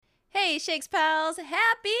Hey, Shakes Pals,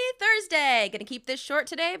 happy Thursday! Gonna keep this short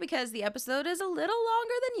today because the episode is a little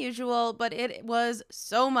longer than usual, but it was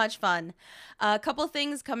so much fun. A couple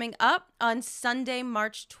things coming up. On Sunday,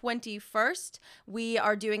 March 21st, we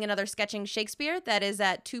are doing another Sketching Shakespeare that is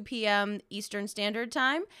at 2 p.m. Eastern Standard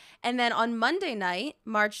Time. And then on Monday night,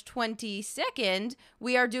 March 22nd,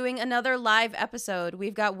 we are doing another live episode.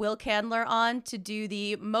 We've got Will Candler on to do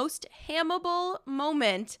the most hammable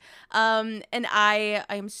moment. And I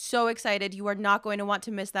am so excited. You are not going to want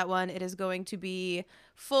to miss that one. It is going to be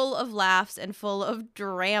full of laughs and full of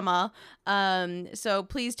drama. So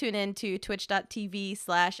please tune in to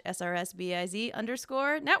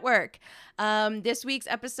twitch.tv/SRSBIZ_network. This week's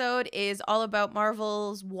episode is all about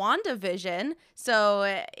Marvel's WandaVision. So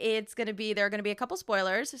there are going to be a couple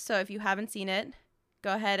spoilers. So if you haven't seen it,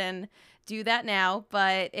 go ahead and do that now.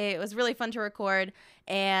 But it was really fun to record,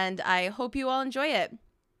 and I hope you all enjoy it.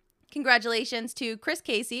 Congratulations to Chris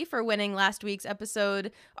Casey for winning last week's episode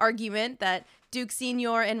argument that Duke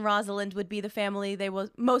Senior and Rosalind would be the family they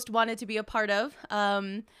most wanted to be a part of.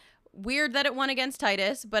 Weird that it won against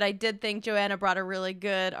Titus, but I did think Joanna brought a really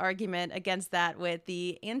good argument against that with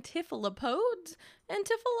the Antiphalopodes,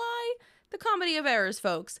 the comedy of errors,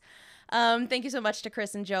 folks. Thank you so much to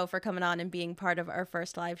Chris and Joe for coming on and being part of our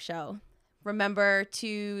first live show. Remember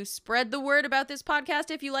to spread the word about this podcast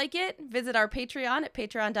if you like it. Visit our Patreon at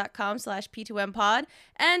patreon.com/P2Mpod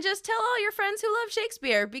and just tell all your friends who love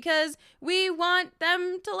Shakespeare because we want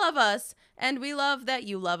them to love us and we love that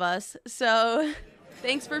you love us. So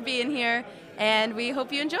thanks for being here and we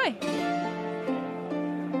hope you enjoy.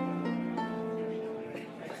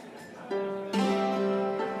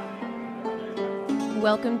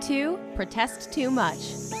 Welcome to Protest Too Much,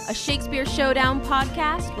 a Shakespeare Showdown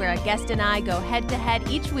podcast where a guest and I go head-to-head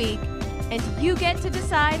each week, and you get to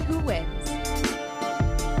decide who wins.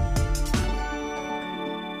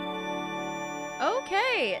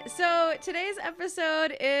 Okay, so today's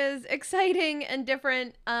episode is exciting and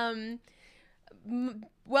different.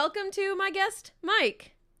 Welcome to my guest,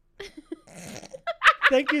 Mike.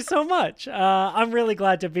 Thank you so much. I'm really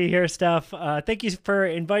glad to be here, Steph. Thank you for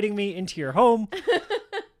inviting me into your home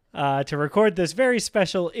to record this very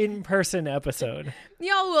special in-person episode.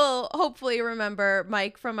 Y'all will hopefully remember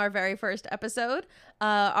Mike from our very first episode,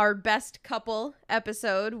 our best couple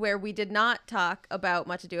episode, where we did not talk about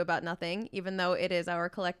Much Ado About Nothing, even though it is our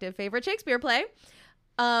collective favorite Shakespeare play.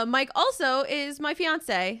 Mike also is my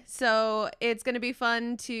fiance, so it's going to be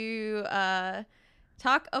fun to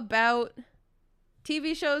talk about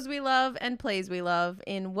TV shows we love and plays we love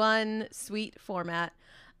in one sweet format.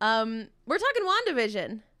 We're talking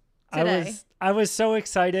WandaVision today. I was so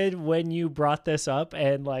excited when you brought this up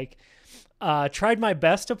and tried my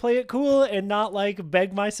best to play it cool and not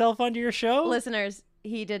beg myself onto your show. Listeners,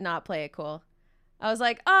 he did not play it cool. I was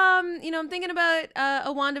like, I'm thinking about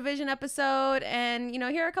a WandaVision episode, and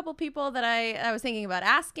here are a couple people that I was thinking about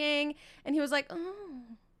asking, and he was like,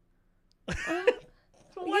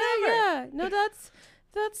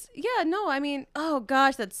 yeah, no, oh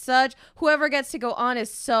gosh, that's such, whoever gets to go on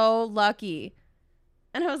is so lucky.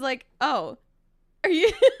 And I was like, oh, are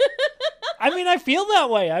you? I mean, I feel that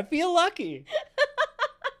way. I feel lucky.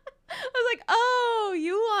 I was like, oh,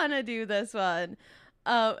 you want to do this one.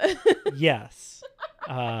 Yes.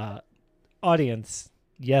 Audience,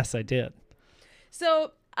 yes, I did.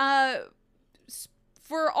 So,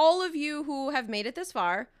 for all of you who have made it this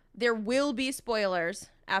far, there will be spoilers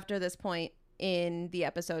after this point in the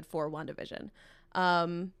episode for WandaVision.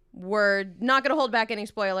 We're not going to hold back any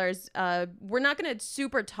spoilers. We're not going to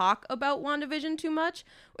super talk about WandaVision too much.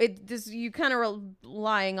 You kind of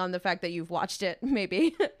relying on the fact that you've watched it,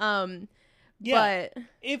 maybe. Yeah. But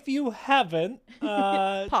if you haven't,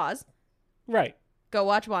 pause. Right. Go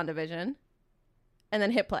watch WandaVision, and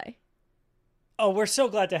then hit play. Oh, we're so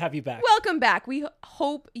glad to have you back. Welcome back. We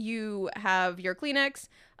hope you have your Kleenex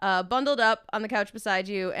bundled up on the couch beside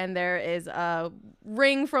you, and there is a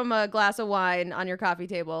ring from a glass of wine on your coffee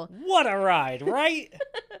table. What a ride, right?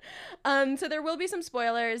 So there will be some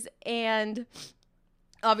spoilers, and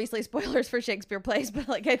obviously spoilers for Shakespeare plays, but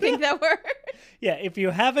I think that we're... Yeah, if you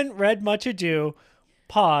haven't read Much Ado,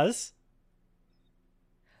 pause.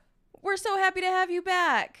 We're so happy to have you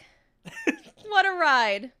back. What a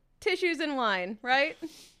ride. Tissues and wine, right?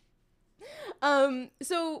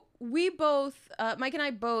 So we both, Mike and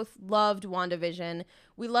I both loved WandaVision.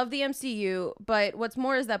 We love the MCU, but what's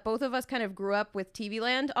more is that both of us kind of grew up with TV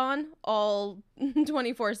Land on all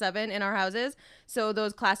 24/7 in our houses. So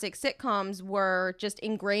those classic sitcoms were just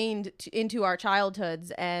ingrained into our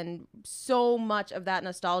childhoods, and so much of that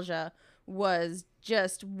nostalgia was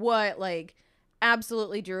just what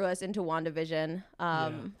absolutely drew us into WandaVision.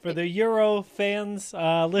 For the Euro fans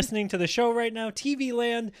listening to the show right now, TV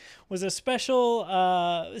Land was a special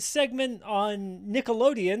segment on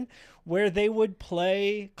Nickelodeon where they would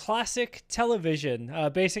play classic television.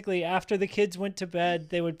 Basically, after the kids went to bed,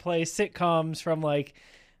 they would play sitcoms from like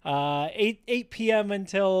 8 p.m.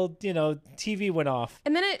 until, TV went off.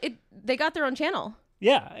 And then they got their own channel.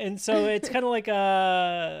 Yeah, and so it's kind of like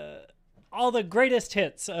all the greatest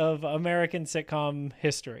hits of American sitcom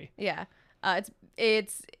history. Yeah.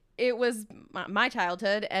 It was my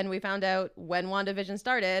childhood, and we found out when WandaVision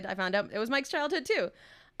started, I found out it was Mike's childhood too.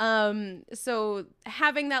 So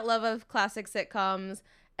having that love of classic sitcoms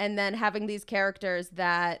and then having these characters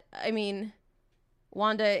that, I mean,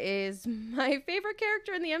 Wanda is my favorite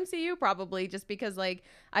character in the MCU probably, just because like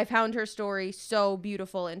I found her story so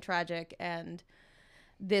beautiful and tragic, and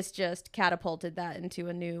this just catapulted that into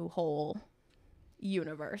a new whole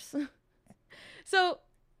universe. So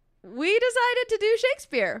we decided to do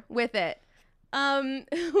Shakespeare with it,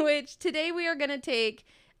 which today we are going to take,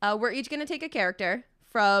 we're each going to take a character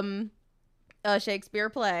from a Shakespeare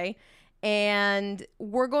play, and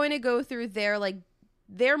we're going to go through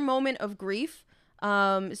their moment of grief.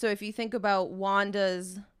 So if you think about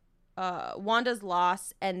Wanda's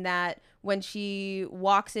loss, and that when she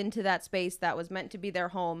walks into that space that was meant to be their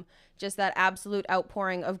home, just that absolute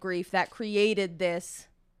outpouring of grief that created this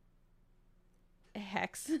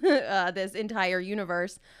hex, this entire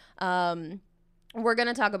universe. We're going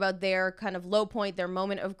to talk about their kind of low point, their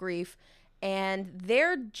moment of grief, and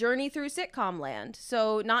their journey through sitcom land.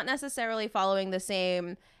 So not necessarily following the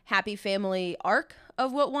same happy family arc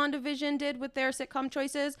of what WandaVision did with their sitcom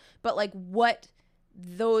choices, but like what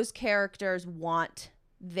those characters want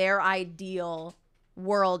their ideal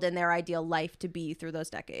world and their ideal life to be through those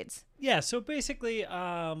decades. Yeah, so basically,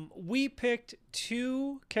 we picked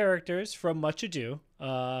two characters from Much Ado.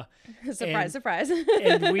 Surprise.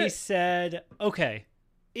 And we said, okay,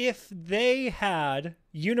 if they had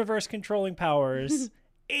universe-controlling powers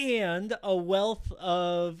and a wealth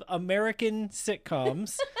of American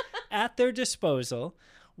sitcoms at their disposal,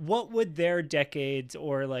 what would their decades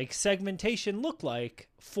or like segmentation look like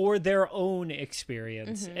for their own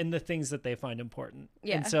experience and the things that they find important?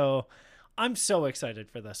 Yeah. And so I'm so excited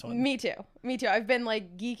for this one. Me too. I've been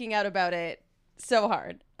like geeking out about it so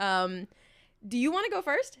hard. Do you want to go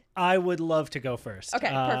first? I would love to go first. Okay,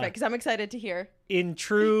 perfect, because I'm excited to hear. In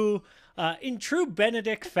true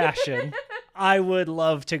Benedict fashion, I would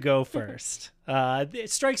love to go first. It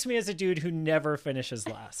strikes me as a dude who never finishes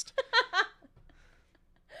last.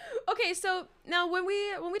 Okay, so now when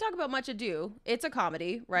we talk about Much Ado, it's a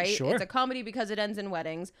comedy, right? Sure. It's a comedy because it ends in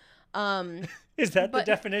weddings. Is that the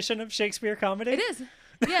definition of Shakespeare comedy? It is.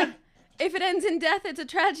 Yeah. If it ends in death, it's a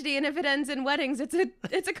tragedy, and if it ends in weddings, it's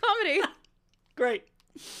a comedy. Great.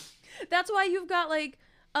 That's why you've got like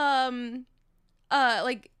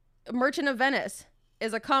Merchant of Venice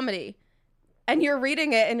is a comedy, and you're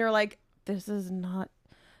reading it and you're like, this is not,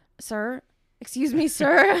 sir. Excuse me,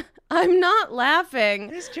 sir. I'm not laughing.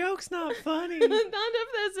 This joke's not funny. None of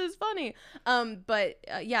this is funny. But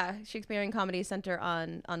Shakespearean comedy center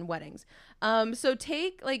on weddings. So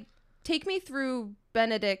take me through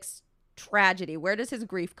Benedict's tragedy. Where does his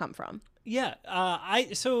grief come from? Yeah.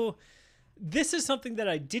 So this is something that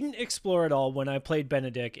I didn't explore at all when I played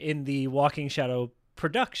Benedict in the Walking Shadow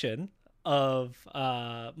production of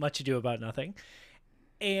Much Ado About Nothing,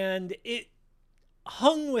 and it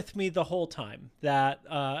hung with me the whole time that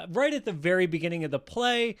right at the very beginning of the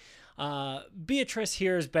play, Beatrice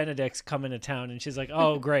hears Benedict's coming to town, and she's like,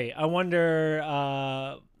 oh great, I wonder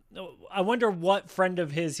what friend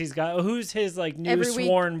of his he's got, who's his like new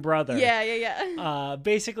sworn brother. Yeah.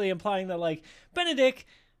 Basically implying that like Benedict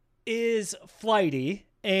is flighty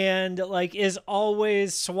and like is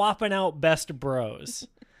always swapping out best bros.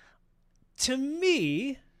 To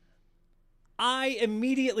me, I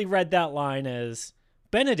immediately read that line as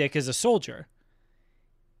Benedict is a soldier.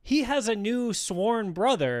 He has a new sworn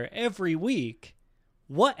brother every week.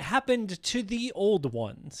 What happened to the old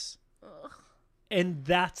ones? Ugh. And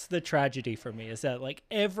that's the tragedy for me, is that like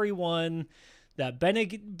everyone that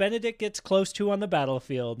Benedict gets close to on the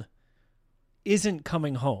battlefield isn't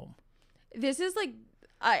coming home. This is like,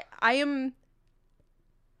 I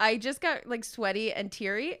just got like sweaty and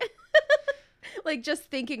teary. Like just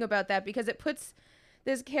thinking about that, because it puts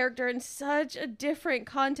this character in such a different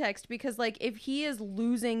context, because like if he is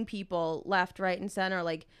losing people left, right, and center,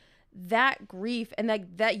 like that grief and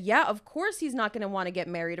that yeah, of course he's not going to want to get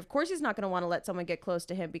married. Of course he's not going to want to let someone get close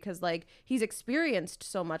to him, because like he's experienced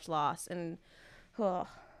so much loss. And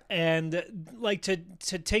and like to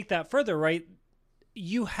take that further, right?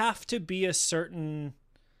 you have to be a certain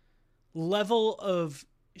level of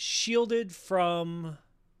shielded from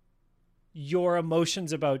your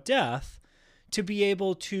emotions about death to be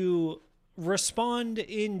able to respond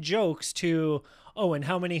in jokes to, oh, and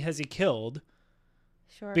how many has he killed?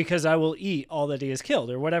 Sure. Because I will eat all that he has killed,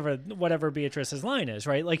 or whatever Beatrice's line is,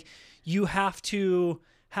 right? Like, you have to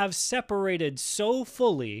have separated so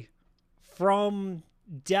fully from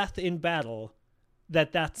death in battle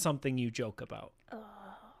that that's something you joke about. Oh,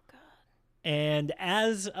 God. And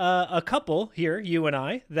as a couple here, you and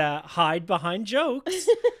I, that hide behind jokes,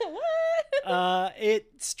 What?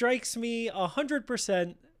 it strikes me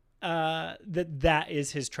 100% that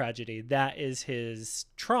is his tragedy. That is his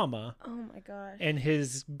trauma. Oh, my gosh. And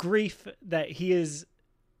his grief that he is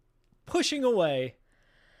pushing away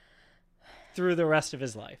through the rest of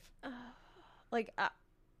his life. Like,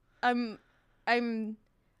 I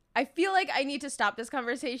feel like I need to stop this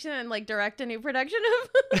conversation and like direct a new production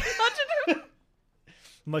of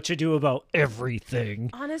Much Ado About Everything.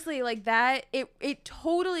 Honestly, like that, it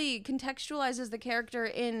totally contextualizes the character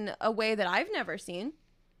in a way that I've never seen.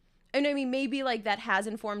 And I mean, maybe like that has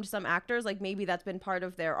informed some actors, like maybe that's been part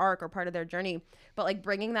of their arc or part of their journey. But like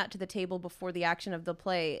bringing that to the table before the action of the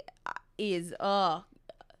play is, all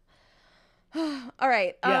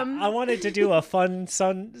right. Yeah, I wanted to do a fun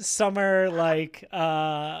summer, like,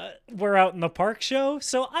 we're out in the park show,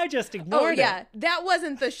 so I just ignored it. That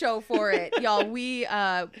wasn't the show for it, y'all. We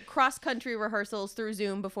cross-country rehearsals through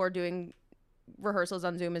Zoom before doing rehearsals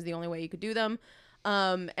on Zoom is the only way you could do them.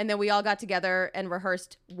 And then we all got together and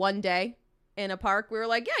rehearsed one day in a park. We were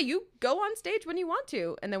like, yeah, you go on stage when you want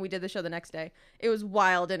to. And then we did the show the next day. It was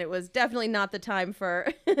wild, and it was definitely not the time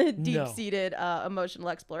for deep-seated emotional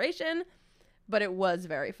exploration. But it was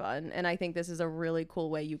very fun, and I think this is a really cool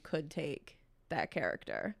way you could take that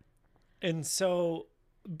character. And so,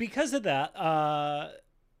 because of that,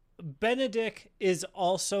 Benedict is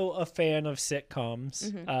also a fan of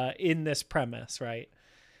sitcoms in this premise, right?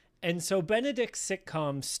 And so Benedict's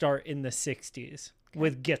sitcoms start in the 60s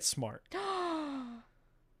with Get Smart.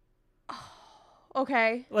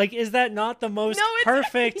 Okay. Like, is that not the most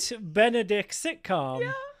perfect Benedict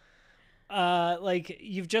sitcom? Yeah. Like,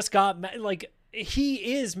 you've just got, like,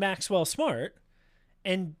 he is Maxwell Smart,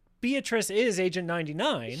 and Beatrice is Agent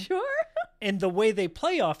 99. Sure. And the way they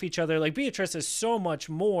play off each other, like, Beatrice is so much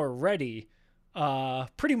more ready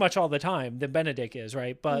pretty much all the time than Benedict is,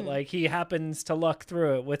 right? But, like, he happens to luck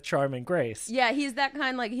through it with charm and grace. Yeah, he's that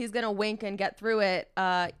kind, like, he's gonna wink and get through it,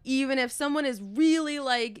 even if someone is really,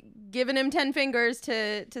 like, giving him 10 fingers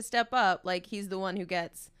to step up, like, he's the one who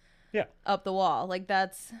gets up the wall. Like,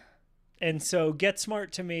 that's... And so Get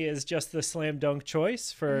Smart to me is just the slam dunk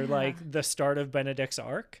choice for like the start of Benedict's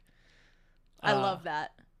arc. I love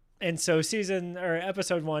that. And so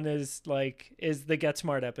episode 1 is the Get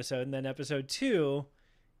Smart episode. And then episode 2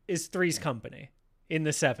 is Three's Company in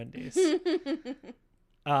the 70s.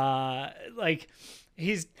 Like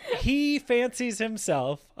he fancies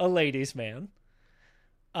himself a ladies' man.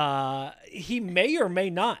 He may or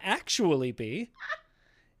may not actually be.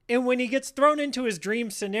 And when he gets thrown into his dream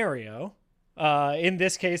scenario, in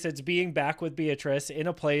this case, it's being back with Beatrice in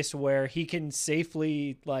a place where he can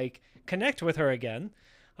safely like connect with her again.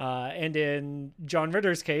 And in John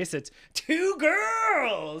Ritter's case, it's 2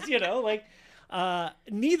 girls, you know, like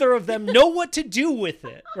neither of them know what to do with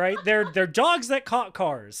it, right? They're dogs that caught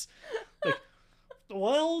cars. Like,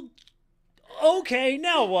 well, okay,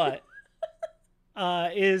 now what?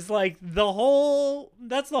 Is like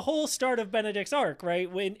that's the whole start of Benedict's arc,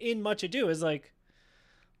 right? When in Much Ado is like,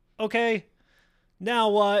 okay, now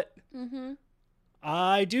what?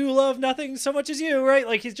 I do love nothing so much as you, right?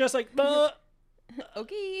 Like, he's just like,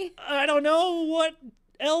 okay, I don't know what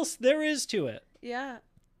else there is to it. Yeah.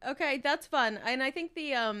 Okay, that's fun. And I think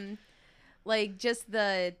the like just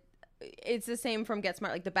it's the same from Get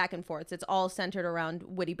Smart, like the back and forths. It's all centered around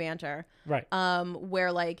witty banter. Right.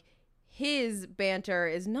 Where like his banter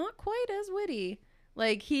is not quite as witty.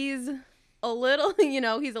 Like, he's a little,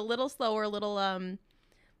 he's a little slower, a little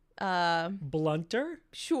blunter?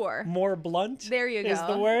 Sure. More blunt? There you go. Is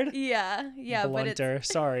the word? Yeah. Blunter. But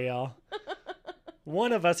sorry, y'all.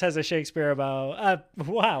 One of us has a Shakespeare about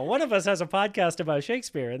one of us has a podcast about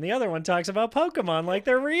Shakespeare, and the other one talks about Pokemon like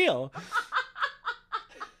they're real.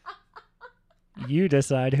 You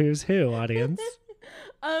decide who's who, audience.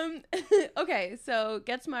 Okay, so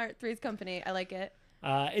Get Smart, Three's Company. I like it.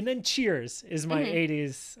 And then Cheers is my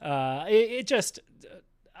 80s. It just,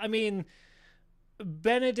 I mean,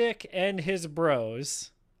 Benedict and his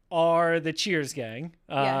bros are the Cheers gang,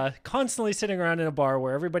 constantly sitting around in a bar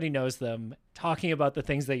where everybody knows them, talking about the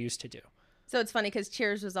things they used to do. So it's funny because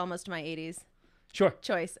Cheers was almost my 80s. Sure.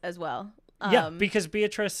 choice as well. Yeah, because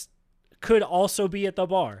Beatrice could also be at the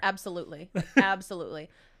bar. Absolutely. Absolutely.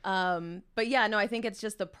 But yeah, no, I think it's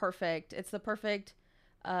just the perfect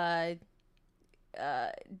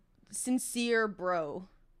sincere bro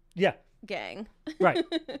Yeah. gang. Right.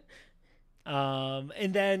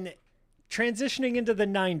 And then transitioning into the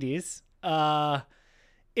 90s,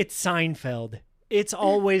 it's Seinfeld. It's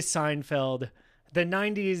always Seinfeld. The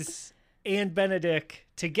 90s and Benedict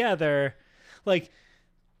together, like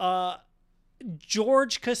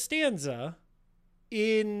George Costanza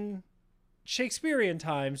in Shakespearean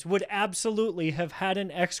times would absolutely have had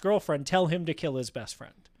an ex-girlfriend tell him to kill his best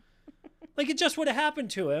friend. Like, it just would have happened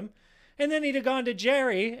to him. And then he'd have gone to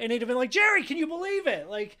Jerry and he'd have been like, Jerry, can you believe it?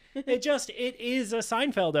 Like, it is a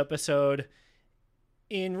Seinfeld episode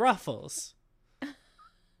in Ruffles.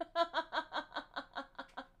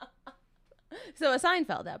 So a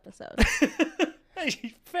Seinfeld episode.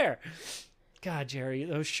 Fair. God, Jerry,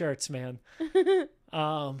 those shirts, man.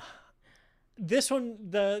 This one,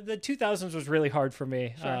 the 2000s was really hard for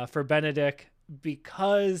me, Sure. For Benedict,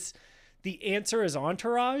 because the answer is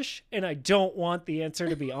Entourage, and I don't want the answer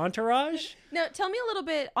to be Entourage. Now, tell me a little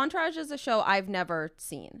bit. Entourage is a show I've never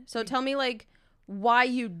seen. So tell me, like, why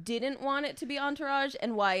you didn't want it to be Entourage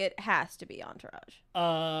and why it has to be Entourage.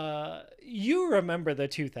 You remember the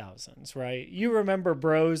 2000s, right? You remember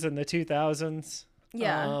Bros in the 2000s?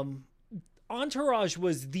 Yeah. Entourage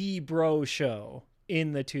was the bro show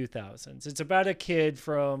in the 2000s. It's about a kid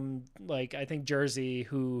from, like, I think Jersey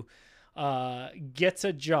who gets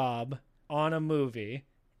a job on a movie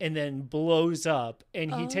and then blows up,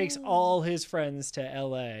 and he takes all his friends to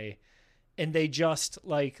LA and they just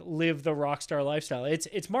like live the rock star lifestyle.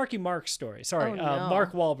 It's Marky Mark's story. Sorry, no.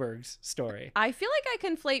 Mark Wahlberg's story. I feel like I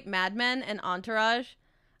conflate Mad Men and Entourage.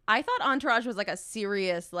 I thought Entourage was like a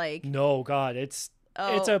serious, like, No, God, it's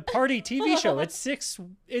a party TV show. It's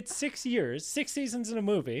 6 years, 6 seasons in a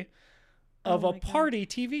movie of a party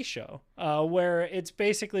TV show, where it's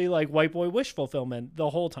basically like white boy wish fulfillment the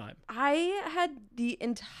whole time. I had the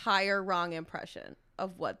entire wrong impression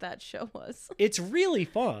of what that show was. It's really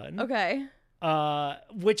fun. Okay.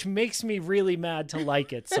 Which makes me really mad to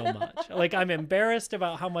like it so much. Like, I'm embarrassed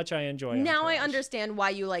about how much I enjoy it. Now I understand why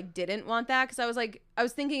you like didn't want that, because I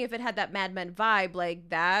was thinking if it had that Mad Men vibe, like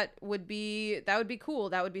that would be cool.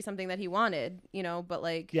 That would be something that he wanted, you know. But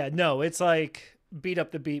like, Yeah, no, it's like Beat Up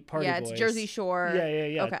the Beat Party yeah, Boys. it's Jersey Shore.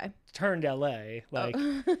 Yeah. Okay. Turned LA. Like,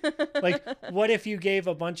 like, what if you gave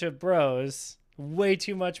a bunch of bros way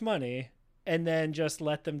too much money and then just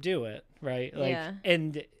let them do it, right? Like, Yeah.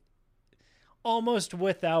 and almost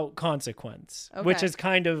without consequence, which Okay. is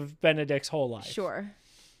kind of Benedict's whole life. Sure.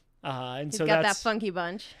 And He's so got that's that funky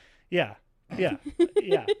bunch. Yeah.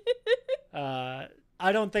 I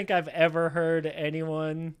don't think I've ever heard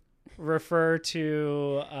anyone refer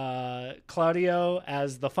to Claudio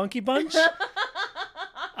as the Funky Bunch,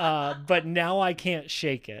 but now I can't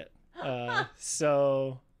shake it.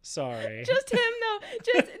 So sorry. Just him though.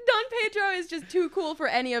 Just Don Pedro is just too cool for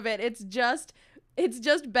any of it. It's just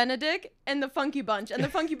Benedict and the Funky Bunch, and the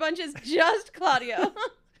Funky Bunch is just Claudio.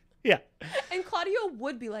 Yeah. And Claudio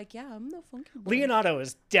would be like, "Yeah, I'm the Funky Bunch." Leonardo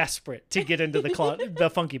is desperate to get into the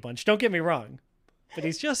Funky Bunch. Don't get me wrong, but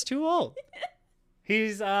he's just too old.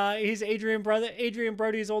 He's Adrian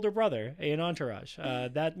Brody's older brother in Entourage.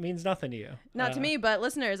 That means nothing to you. Not to me, but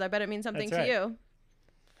listeners, I bet it means something that's to right.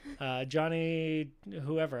 you. Johnny,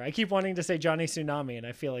 whoever. I keep wanting to say Johnny Tsunami, and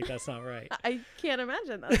I feel like that's not right. I can't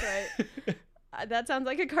imagine that's right. That sounds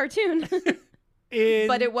like a cartoon. In,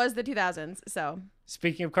 But it was the 2000s, so.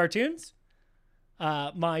 Speaking of cartoons,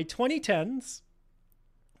 my 2010s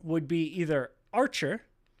would be either Archer,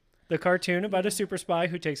 the cartoon about a super spy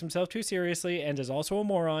who takes himself too seriously and is also a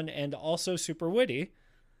moron and also super witty,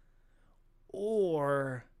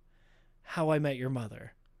 or How I Met Your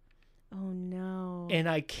Mother. Oh no. And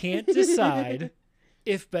I can't decide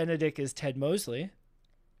if Benedict is Ted Mosley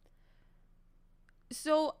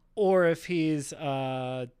So or if he's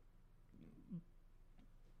Archer?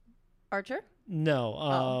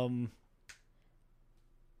 no,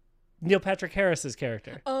 Neil Patrick Harris's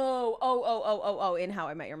character. Oh, in How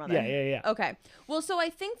I Met Your Mother. Yeah. Okay. Well, so I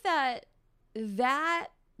think that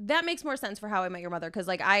makes more sense for How I Met Your Mother, because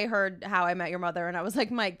like I heard How I Met Your Mother and I was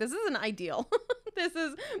like, Mike, this isn't ideal.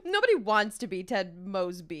 Nobody wants to be Ted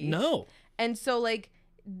Mosby. No. And so like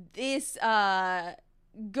this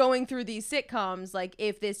going through these sitcoms, like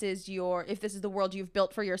if this is the world you've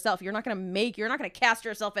built for yourself, you're not gonna cast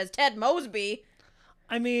yourself as Ted Mosby.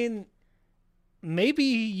 I mean, maybe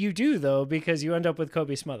you do though, because you end up with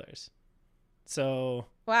Kobe Smulders. So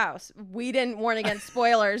Wow, we didn't warn against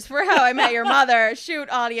spoilers for How I Met Your Mother. Shoot,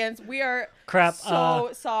 audience, we are crap.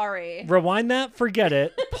 so sorry. Rewind that, forget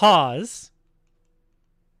it, pause.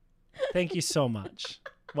 Thank you so much.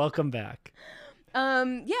 Welcome back.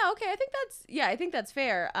 Yeah, okay, I think that's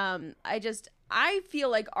fair. I feel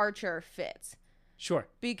like Archer fits Sure.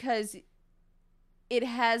 because it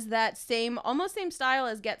has that almost same style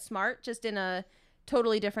as Get Smart, just in a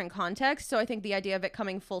totally different context. So I think the idea of it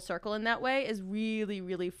coming full circle in that way is really,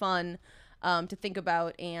 really fun to think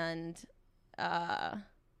about, and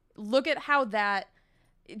look at how that,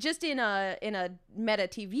 just in a meta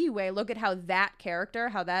TV way, look at how that character,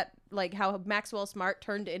 how Maxwell Smart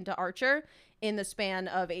turned into Archer in the span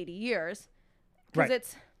of 80 years. Because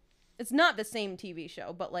Right. it's not the same TV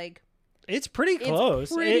show, but like It's pretty it's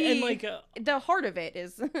close. pretty- And like the heart of it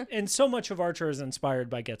is and so much of Archer is inspired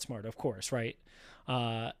by Get Smart, of course, right?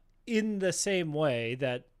 In the same way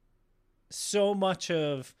that so much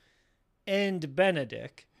of End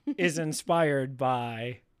Benedict is inspired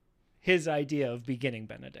by his idea of beginning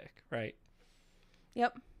Benedict, right?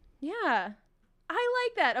 Yep. Yeah. I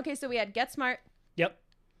like that. Okay, so we had Get Smart, Yep.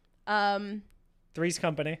 um, Three's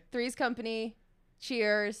Company, Three's Company,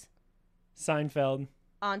 Cheers, Seinfeld,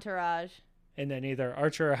 Entourage. and then either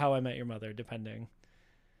Archer or How I Met Your Mother, depending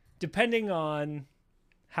on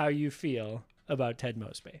how you feel about Ted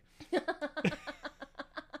Mosby.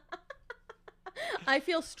 I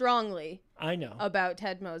feel strongly I know. about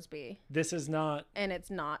Ted Mosby, This is not. and it's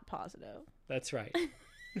not positive. That's right.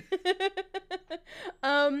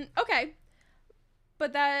 Okay.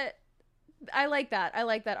 But that, I like that. I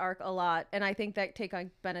like that arc a lot, and I think that take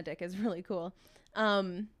on Benedict is really cool.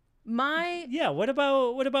 Yeah. What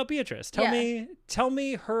about Beatrice? Tell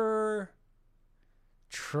me her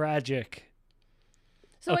tragic.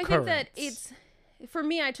 So I think that occurrence. for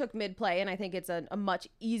me, I took mid play, and I think it's a much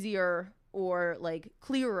easier or like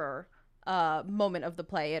clearer moment of the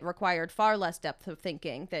play. It required far less depth of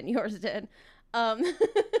thinking than yours did.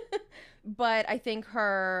 But I think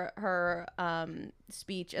her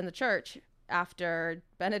speech in the church after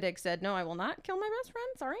Benedict said, "No, I will not kill my best friend.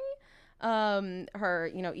 Sorry."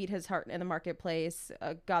 Her, eat his heart in the marketplace.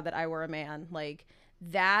 God, that I were a man. Like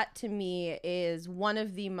that to me is one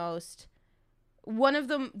of the most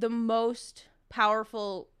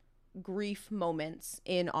powerful grief moments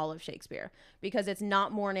in all of Shakespeare, because it's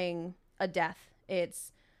not mourning a death.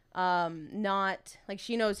 It's not like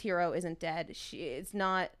she knows Hero isn't dead. It's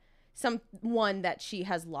not someone that she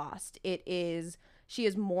has lost. She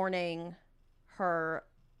is mourning her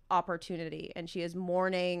opportunity, and she is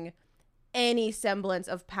mourning any semblance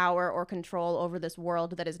of power or control over this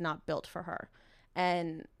world that is not built for her.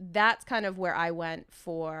 And that's kind of where I went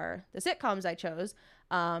for the sitcoms I chose,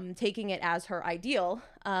 taking it as her ideal.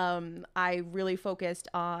 I really focused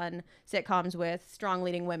on sitcoms with strong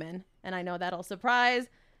leading women, and I know that'll surprise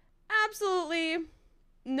absolutely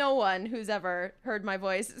no one who's ever heard my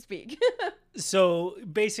voice speak. So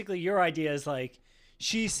basically, your idea is like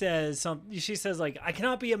she says like, I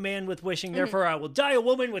cannot be a man with wishing, therefore I will die a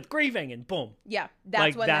woman with grieving, and boom. Yeah,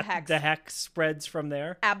 that's Like when the hex spreads from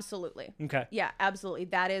there. Absolutely. Okay. Yeah, absolutely.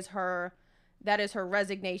 That is her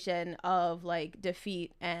resignation of like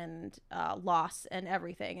defeat and loss and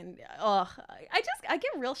everything. And I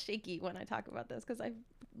get real shaky when I talk about this because I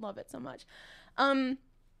love it so much.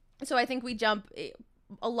 So I think we jump.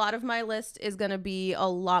 A lot of my list is going to be a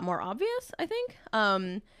lot more obvious, I think.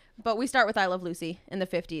 But we start with I Love Lucy in the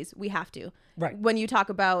 50s. We have to. Right. When you talk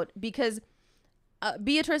about, because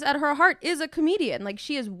Beatrice at her heart is a comedian. Like,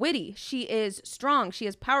 she is witty. She is strong. She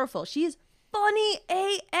is powerful. She is funny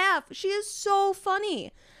AF. She is so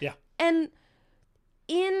funny. Yeah. And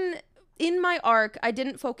in my arc, I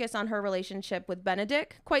didn't focus on her relationship with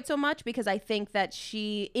Benedict quite so much, because I think that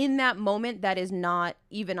in that moment, that is not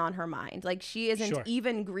even on her mind. Like, she isn't Sure.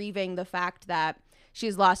 even grieving the fact that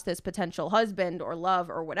she's lost this potential husband or love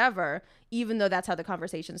or whatever, even though that's how the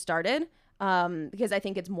conversation started, because I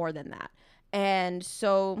think it's more than that. And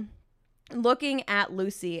so looking at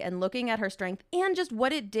Lucy and looking at her strength and just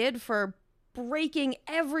what it did for breaking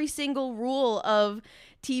every single rule of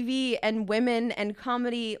TV and women and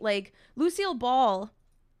comedy, like Lucille Ball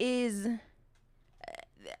is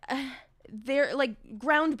there. Like,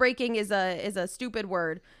 groundbreaking is a stupid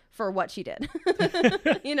word for what she did.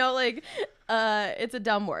 It's a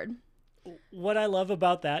dumb word. What I love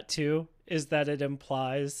about that too is that it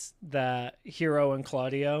implies that Hero and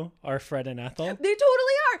Claudio are Fred and Ethel. They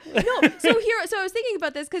totally are. No, so I was thinking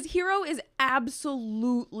about this because Hero is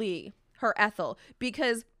absolutely her Ethel,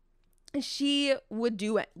 because she would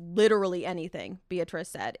do literally anything, Beatrice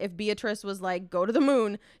said. If Beatrice was like, go to the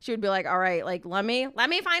moon, she would be like, all right, like, let me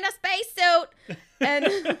find a spacesuit.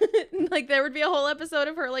 And like, there would be a whole episode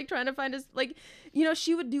of her like trying to find like, you know,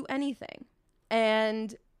 she would do anything.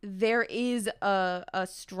 And there is a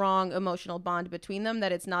strong emotional bond between them,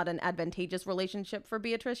 that it's not an advantageous relationship for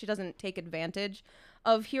Beatrice. She doesn't take advantage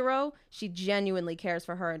of Hiro. She genuinely cares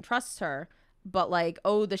for her and trusts her. But like,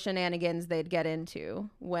 oh, the shenanigans they'd get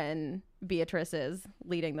into when Beatrice is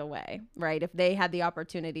leading the way, right? If they had the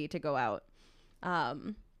opportunity to go out.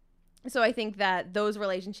 So I think that those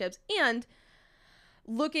relationships, and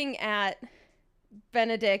looking at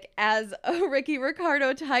Benedict as a Ricky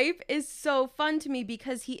Ricardo type, is so fun to me,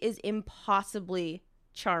 because he is impossibly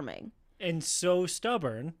charming. And so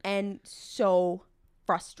stubborn. And so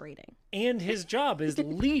frustrating. And his job is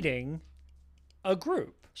leading a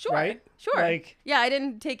group. Sure. Right? Sure. Like, yeah, I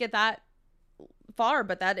didn't take it that far,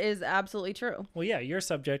 but that is absolutely true. Well, yeah, your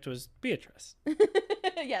subject was Beatrice.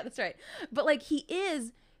 Yeah, that's right. But like, he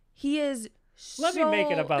is Let me make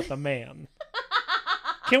it about the man.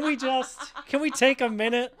 Can we take a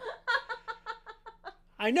minute?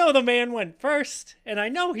 I know the man went first, and I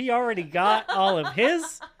know he already got all of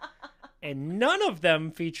his, and none of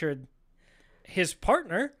them featured his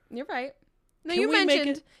partner. You're right. No, Can you we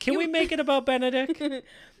mentioned. Can we make it about Benedict?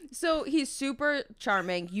 So he's super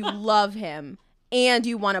charming. You love him. And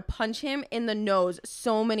you want to punch him in the nose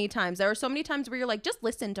so many times. There are so many times where you're like, just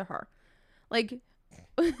listen to her. Like,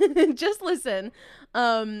 just listen.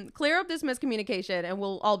 Clear up this miscommunication and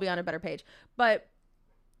we'll all be on a better page. But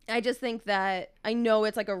I just think that, I know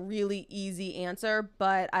it's like a really easy answer,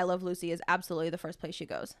 but I Love Lucy is absolutely the first place she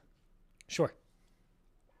goes. Sure.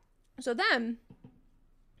 So then,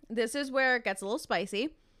 this is where it gets a little spicy.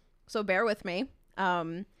 So bear with me.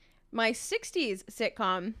 My 60s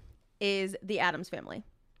sitcom is The Addams Family.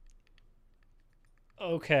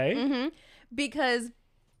 Okay. Mm-hmm. Because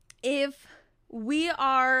if we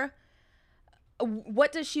are,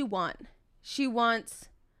 what does she want? She wants,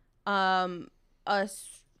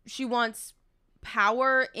 she wants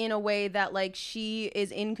power in a way that like she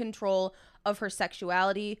is in control of her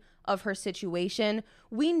sexuality, of her situation.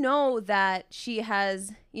 We know that she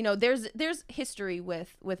has, you know, there's history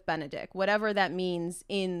with Benedict, whatever that means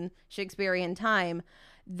in Shakespearean time.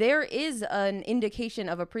 There is an indication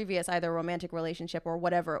of a previous either romantic relationship or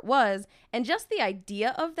whatever it was. And just the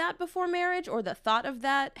idea of that before marriage, or the thought of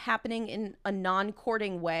that happening in a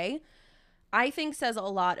non-courting way, I think says a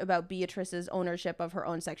lot about Beatrice's ownership of her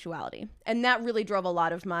own sexuality. And that really drove a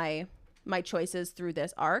lot of my choices through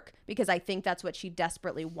this arc, because I think that's what she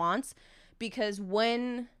desperately wants. Because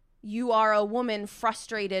when you are a woman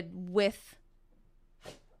frustrated with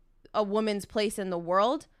a woman's place in the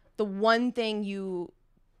world, the one thing you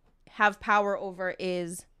have power over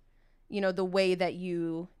is, you know, the way that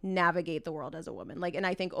you navigate the world as a woman. Like, and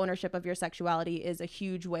I think ownership of your sexuality is a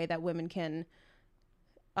huge way that women can,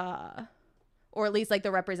 or at least like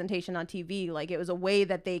the representation on TV, like it was a way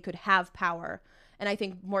that they could have power. And I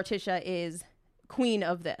think Morticia is queen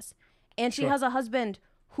of this. And she has a husband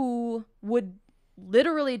who would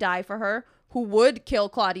literally die for her, who would kill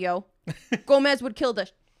Claudio. Gomez would kill the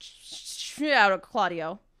shit out of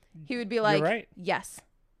Claudio. He would be like, You're right. Yes,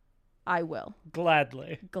 I will.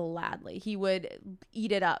 Gladly. He would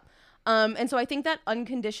eat it up. And so I think that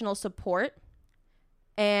unconditional support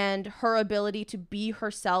and her ability to be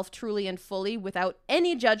herself truly and fully without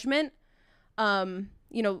any judgment,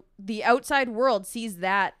 you know, the outside world sees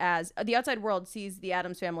the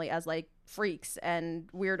Addams Family as like freaks and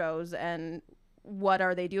weirdos and what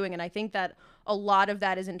are they doing? And I think that a lot of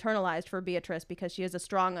that is internalized for Beatrice because she is a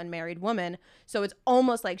strong unmarried woman. So it's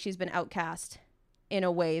almost like she's been outcast in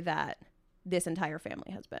a way that this entire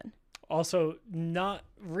family has been. Also, not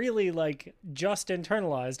really like just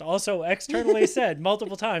internalized, also externally said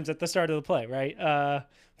multiple times at the start of the play, right?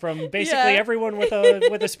 From basically everyone with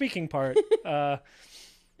a speaking part.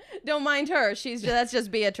 Don't mind her. That's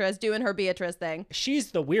just Beatrice doing her Beatrice thing.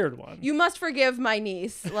 She's the weird one. You must forgive my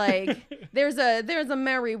niece. Like there's a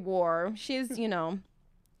merry war. She's, you know.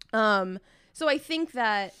 So I think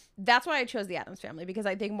that's why I chose the Addams Family, because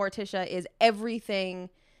I think Morticia is everything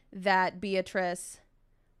that Beatrice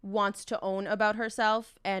wants to own about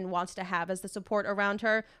herself and wants to have as the support around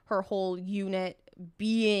her. Her whole unit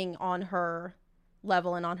being on her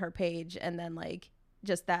level and on her page, and then like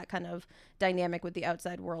just that kind of dynamic with the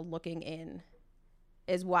outside world looking in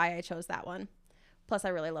is why I chose that one. Plus, I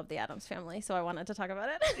really love the Addams Family, so I wanted to talk about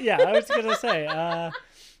it. Yeah, I was gonna say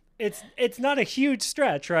it's not a huge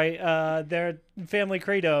stretch, right? Their family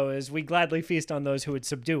credo is "We gladly feast on those who would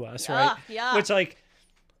subdue us," right? Yeah. Which, like,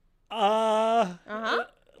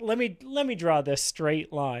 let me draw this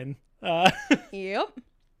straight line. Yep.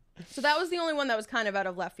 So that was the only one that was kind of out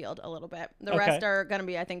of left field a little bit. The rest are going to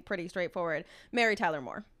be, I think, pretty straightforward. Mary Tyler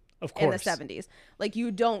Moore. Of course. In the 70s. Like,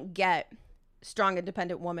 you don't get strong,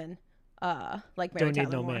 independent woman like Mary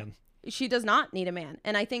Tyler Moore. Man. She does not need a man.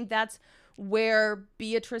 And I think that's where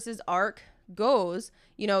Beatrice's arc goes.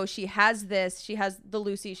 You know, she has the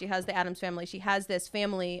Lucy, she has the Addams family, she has this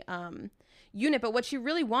family unit, but what she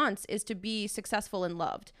really wants is to be successful and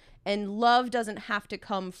loved. And love doesn't have to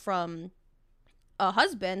come from a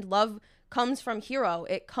husband. Love comes from Hero.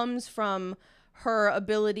 It comes from her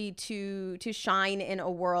ability to shine in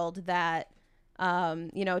a world that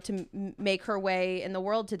you know, to make her way in the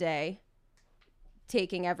world today,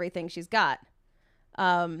 taking everything she's got.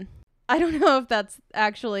 I don't know if that's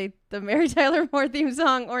actually the Mary Tyler Moore theme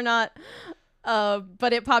song or not,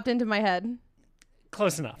 but it popped into my head.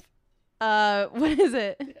 Close enough. What is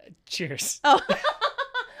it? Cheers. Oh. Well,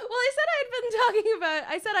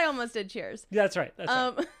 I said I almost did Cheers. That's right. That's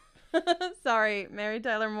right. Sorry, Mary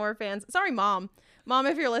Tyler Moore fans. Sorry, Mom. Mom,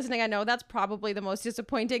 if you're listening, I know that's probably the most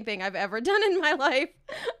disappointing thing I've ever done in my life.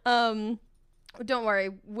 Don't worry.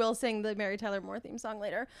 We'll sing the Mary Tyler Moore theme song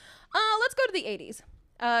later. Let's go to the 80s.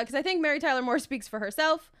 Because I think Mary Tyler Moore speaks for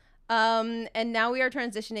herself. And now we are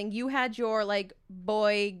transitioning. You had your, like,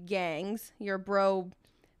 boy gangs, your bro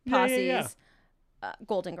posses, yeah.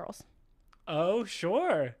 Golden Girls. Oh,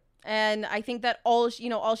 sure. And I think that all she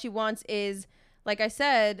wants is, like I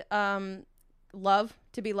said, love,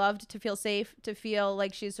 to be loved, to feel safe, to feel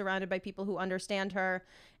like she's surrounded by people who understand her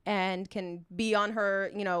and can be on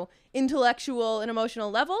her, you know, intellectual and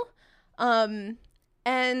emotional level.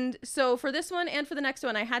 And so for this one and for the next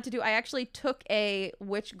one, I actually took a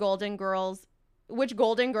which Golden Girl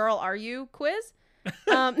are you quiz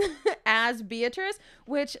as Beatrice,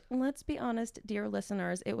 which, let's be honest, dear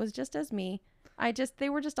listeners, it was just as me. They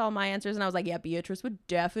were just all my answers, and I was like, yeah, Beatrice would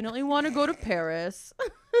definitely want to go to Paris.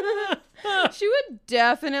 She would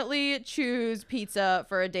definitely choose pizza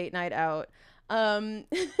for a date night out.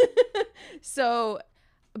 So,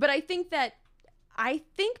 but I think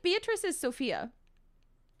Beatrice is Sophia.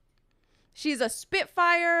 She's a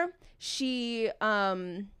Spitfire. She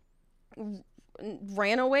ran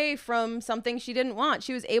away from something she didn't want.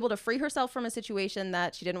 She was able to free herself from a situation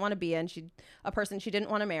that she didn't want to be in. A person she didn't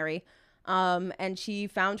want to marry. And she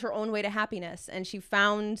found her own way to happiness. And she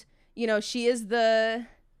found, you know, she is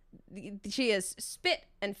spit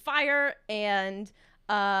and fire, and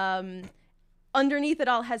underneath it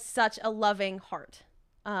all has such a loving heart.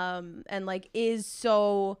 And like is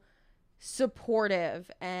so supportive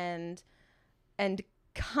and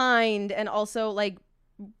kind, and also like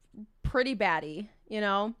pretty batty, you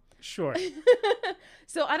know? Sure.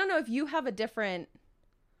 So I don't know if you have a different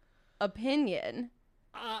opinion.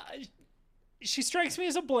 She strikes me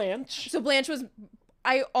as a Blanche. So Blanche was,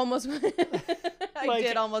 I almost, I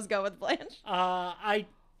did almost go with Blanche. I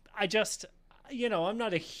just, you know, I'm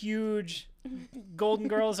not a huge Golden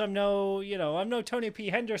Girls. I'm no Tony P.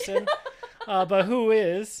 Henderson, but who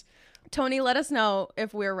is? Tony, let us know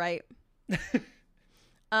if we're right.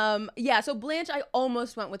 Yeah, so Blanche, I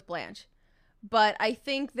almost went with Blanche, but I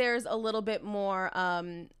think there's a little bit more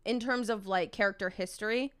in terms of like character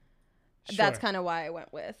history. Sure. That's kind of why I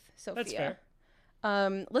went with Sophia. That's fair.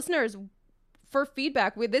 Listeners, for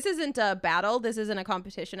feedback, this isn't a battle. This isn't a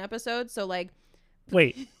competition episode. So like,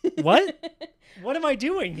 wait, what? What am I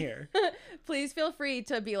doing here? Please feel free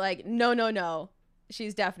to be like, no.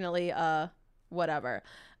 She's definitely whatever.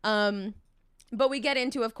 But we get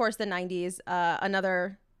into, of course, the 90s,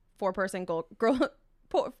 another four-person girl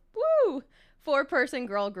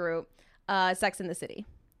group, Sex and the City.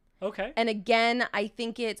 Okay. And again, I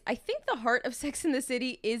think the heart of Sex and the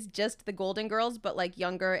City is just the Golden Girls, but like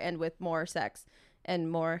younger and with more sex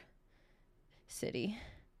and more city.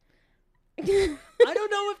 I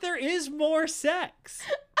don't know if there is more sex.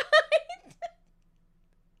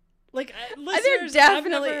 Like, listeners,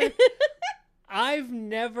 definitely. I've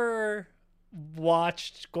never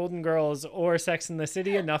watched Golden Girls or Sex and the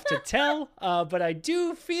City enough to tell, but I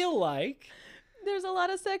do feel like there's a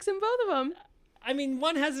lot of sex in both of them. I mean,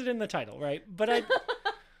 one has it in the title, right? But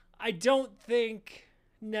I don't think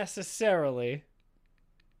necessarily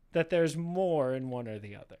that there's more in one or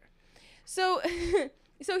the other. So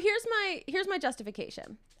here's my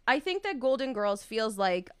justification. I think that Golden Girls feels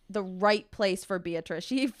like the right place for Beatrice.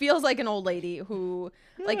 She feels like an old lady who,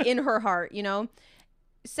 like, in her heart, you know?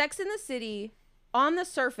 Sex and the City, on the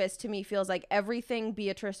surface, to me, feels like everything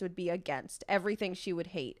Beatrice would be against, everything she would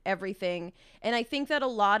hate, everything. And I think that a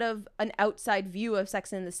lot of an outside view of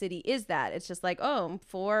Sex and the City is that. It's just like, oh,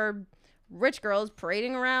 4 rich girls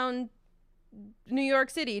parading around New York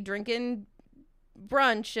City drinking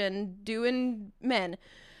brunch and doing men.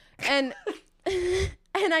 And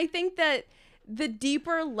and I think that the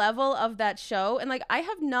deeper level of that show, and like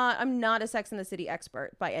I'm not a Sex and the City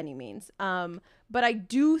expert by any means, but I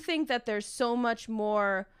do think that there's so much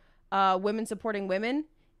more women supporting women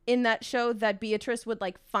in that show that Beatrice would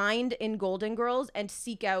like find in Golden Girls and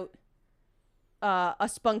seek out a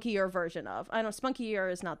spunkier version of. I know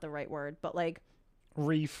spunkier is not the right word, but like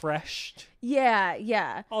refreshed.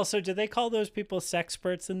 Yeah. Also, do they call those people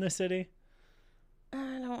sexperts in the city?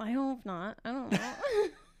 I hope not. I don't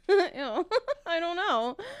know. I don't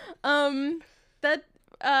know.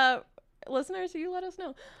 Listeners, you let us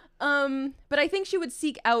know. But I think she would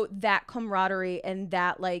seek out that camaraderie and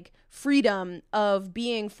that like freedom of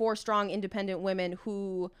being four strong, independent women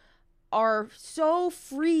who are so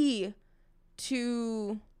free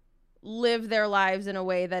to live their lives in a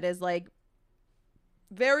way that is like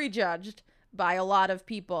very judged by a lot of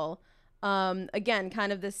people. Again,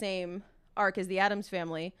 kind of the same arc as the Addams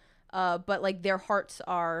Family, but like their hearts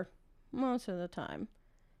are most of the time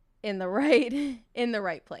in the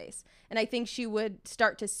right place. And I think she would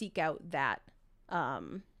start to seek out that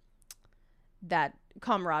that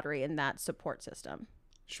camaraderie and that support system.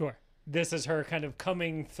 Sure. This is her kind of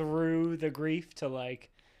coming through the grief to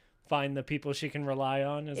like find the people she can rely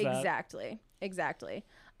on. Exactly.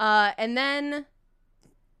 And then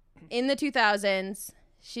in the 2000s,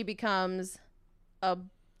 she becomes a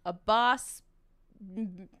boss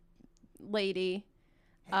lady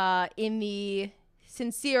in the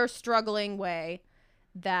sincere, struggling way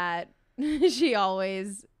that she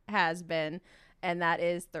always has been, and that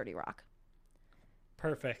is 30 Rock.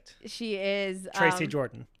 Perfect. She is Tracy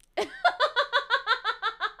Jordan.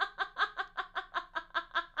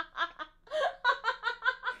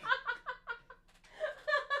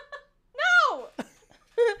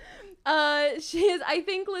 She is. I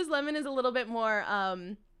think Liz Lemon is a little bit more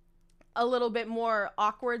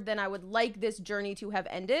awkward than I would like this journey to have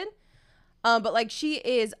ended. But like she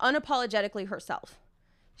is unapologetically herself.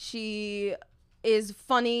 She is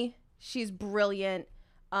funny. She's brilliant.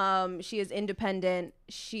 She is independent.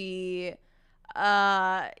 She,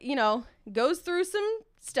 goes through some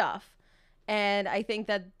stuff. And I think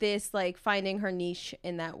that this, like, finding her niche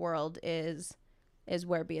in that world is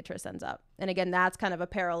where Beatrice ends up. And again, that's kind of a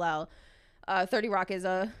parallel. 30 Rock is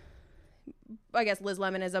I guess Liz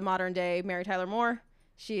Lemon is a modern day Mary Tyler Moore.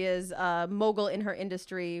 She is a mogul in her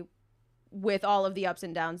industry with all of the ups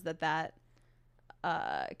and downs that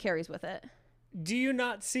carries with it. Do you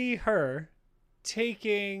not see her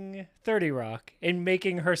taking 30 Rock and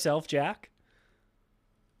making herself Jack?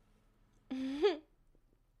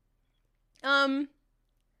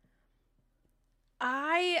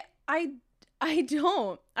 I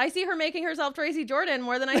don't. I see her making herself Tracy Jordan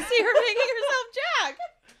more than I see her making herself Jack.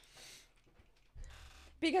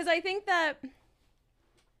 Because I think that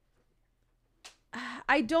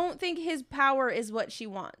I don't think his power is what she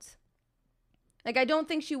wants. Like, I don't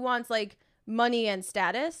think she wants, like, money and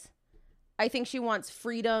status. I think she wants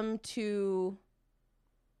freedom to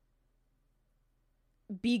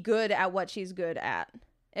be good at what she's good at,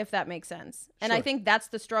 if that makes sense. And Sure. I think that's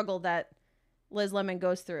the struggle that Liz Lemon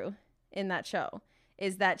goes through in that show,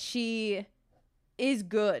 is that she is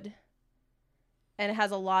good and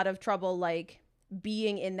has a lot of trouble, like,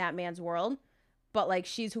 being in that man's world, but, like,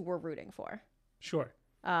 she's who we're rooting for. Sure.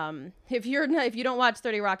 If you don't watch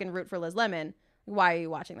 30 Rock and root for Liz Lemon, why are you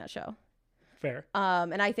watching that show? Fair.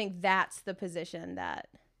 And I think that's the position that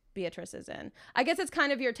Beatrice is in. I guess it's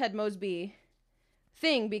kind of your Ted Mosby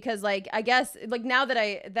thing, because, like, I guess, like, now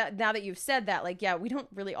that you've said that, like, yeah, we don't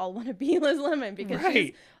really all want to be Liz Lemon because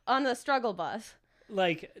she's on the struggle bus.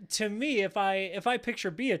 Like, to me, if I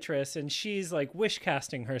picture Beatrice and she's like wish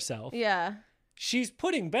casting herself, Yeah. she's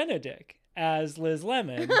putting Benedict as Liz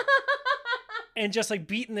Lemon and just like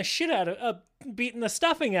beating the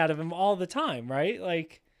stuffing out of him all the time, right?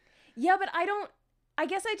 Like, Yeah, but I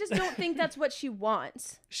guess I just don't think that's what she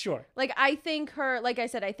wants. sure. Like, I think like I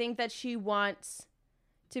said, I think that she wants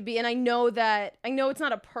to be, and I know it's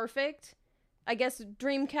not a perfect, I guess,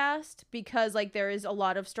 Dreamcast, because, like, there is a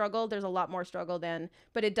lot of struggle. There's a lot more struggle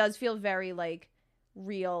but it does feel very, like,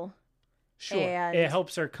 real. Sure. And it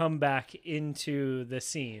helps her come back into the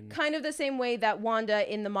scene. kind of the same way that Wanda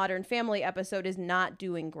in the Modern Family episode is not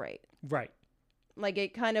doing great. Right. Like,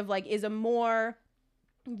 it kind of, like, is a more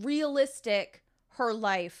realistic her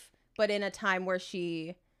life, but in a time where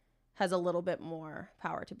she has a little bit more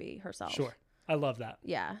power to be herself. Sure. I love that.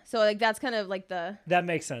 Yeah. So, like, that's kind of like That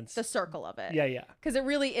makes sense. the circle of it. Yeah. Because it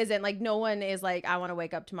really isn't, like, no one is like, I want to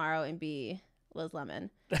wake up tomorrow and be Liz Lemon.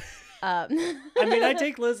 I mean, I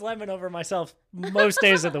take Liz Lemon over myself most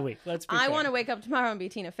days of the week. Let's be I fair. want to wake up tomorrow and be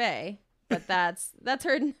Tina Fey, but that's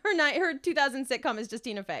her 2000 sitcom is just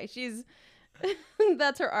Tina Fey. She's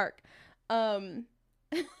that's her arc. But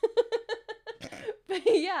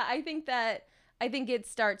yeah, I think that's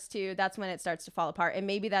when it starts to fall apart, and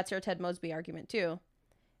maybe that's your Ted Mosby argument too,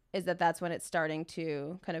 is that's when it's starting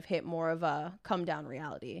to kind of hit more of a come down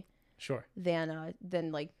reality. Sure. Than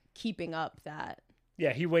like keeping up that.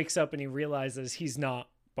 Yeah, he wakes up and he realizes he's not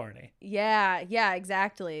Barney. Yeah,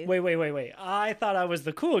 exactly. Wait. I thought I was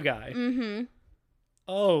the cool guy. Mm-hmm.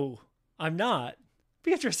 Oh, I'm not.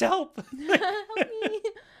 Beatrice, help.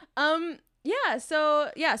 Help me. So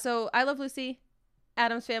I Love Lucy,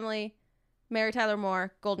 Addams Family, Mary Tyler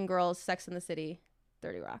Moore, Golden Girls, Sex and the City,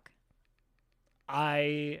 30 Rock.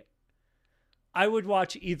 I would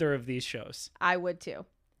watch either of these shows. I would too.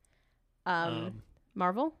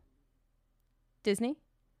 Marvel, Disney,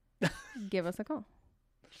 give us a call.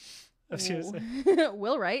 I was gonna say.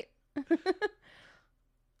 Will Wright.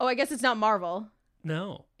 Oh, I guess it's not Marvel.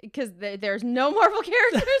 No. Because there's no Marvel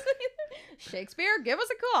characters. Shakespeare, give us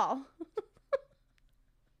a call.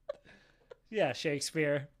 Yeah,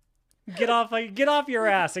 Shakespeare. Get off your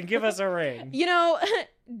ass and give us a ring. You know,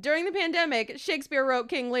 during the pandemic, Shakespeare wrote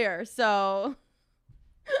King Lear, so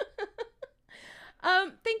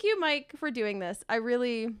thank you, Mike, for doing this. I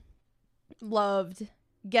really loved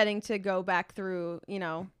getting to go back through,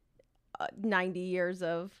 90 years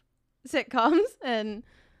of sitcoms and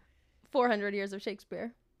 400 years of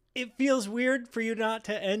Shakespeare. It feels weird for you not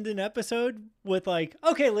to end an episode with like,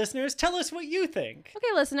 okay, listeners, tell us what you think.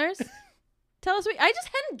 Okay, listeners, tell us I just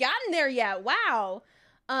hadn't gotten there yet. Wow.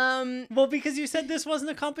 Well, because you said this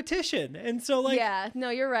wasn't a competition. And so like, yeah,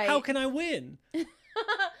 no, you're right. How can I win?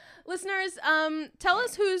 Listeners, tell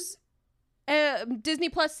us whose Disney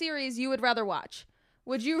Plus series you would rather watch.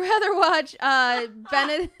 Would you rather watch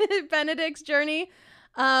Benedict's Journey?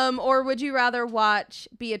 Or would you rather watch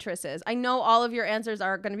Beatrice's? I know all of your answers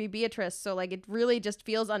are going to be Beatrice, so like it really just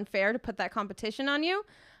feels unfair to put that competition on you.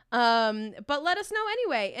 But let us know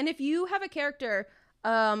anyway. And if you have a character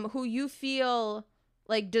who you feel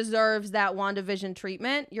like deserves that WandaVision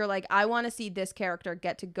treatment, you're like, I want to see this character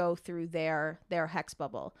get to go through their hex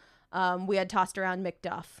bubble. We had tossed around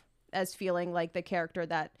McDuff as feeling like the character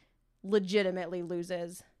that legitimately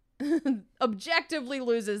loses, objectively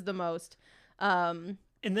loses the most. And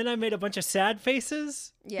then I made a bunch of sad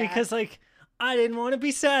faces because like I didn't want to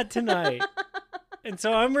be sad tonight. And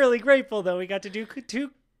so I'm really grateful that we got to do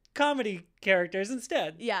two comedy characters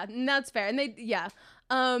instead. Yeah, and that's fair. And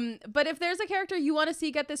but if there's a character you want to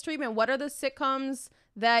see get this treatment, what are the sitcoms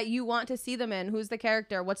that you want to see them in? Who's the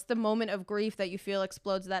character? What's the moment of grief that you feel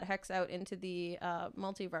explodes that hex out into the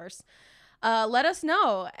multiverse? Let us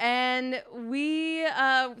know. And we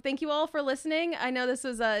thank you all for listening. I know this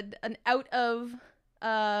was an out of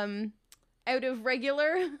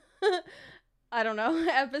regular I don't know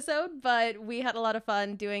episode, but we had a lot of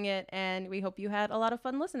fun doing it, and we hope you had a lot of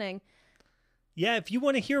fun listening. Yeah, if you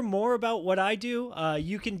want to hear more about what I do,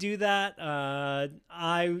 you can do that.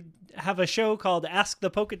 I have a show called Ask the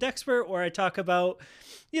Pokedexpert where I talk about,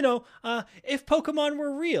 if Pokemon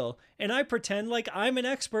were real, and I pretend like I'm an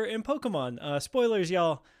expert in Pokemon. Spoilers,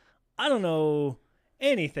 y'all. I don't know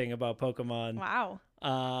anything about Pokemon. Wow.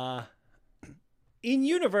 In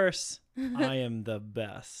universe, I am the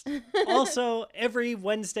best. Also, every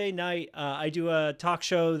Wednesday night, I do a talk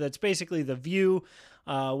show that's basically The View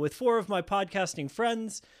with 4 of my podcasting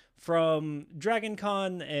friends from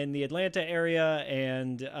DragonCon and the Atlanta area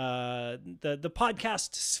and the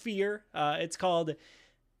podcast sphere. It's called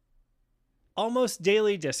Almost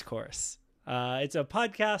Daily Discourse. It's a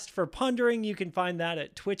podcast for pondering. You can find that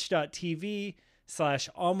at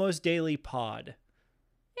twitch.tv/almostdailypod.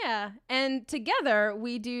 Yeah, and together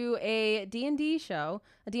we do a D&D show,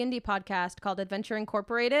 a D&D podcast called Adventure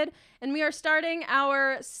Incorporated, and we are starting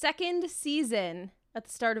our 2nd season at the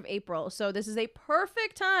start of April. So this is a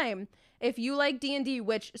perfect time if you like D&D,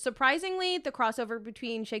 which surprisingly the crossover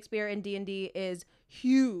between Shakespeare and D&D is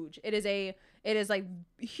huge. It is like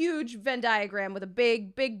huge Venn diagram with a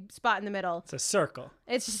big spot in the middle. It's a circle.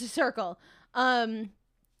 It's just a circle.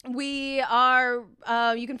 We are,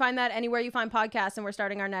 you can find that anywhere you find podcasts, and we're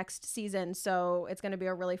starting our next season. So it's going to be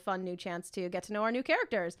a really fun new chance to get to know our new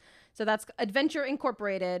characters. So that's Adventure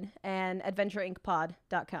Incorporated and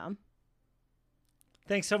adventureincpod.com.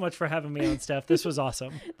 Thanks so much for having me on, Steph. This was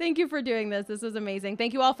awesome. Thank you for doing this. This was amazing.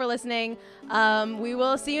 Thank you all for listening. We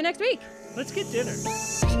will see you next week. Let's get dinner.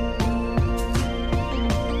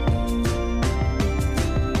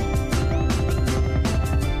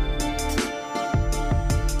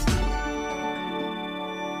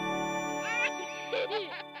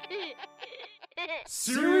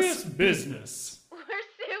 business.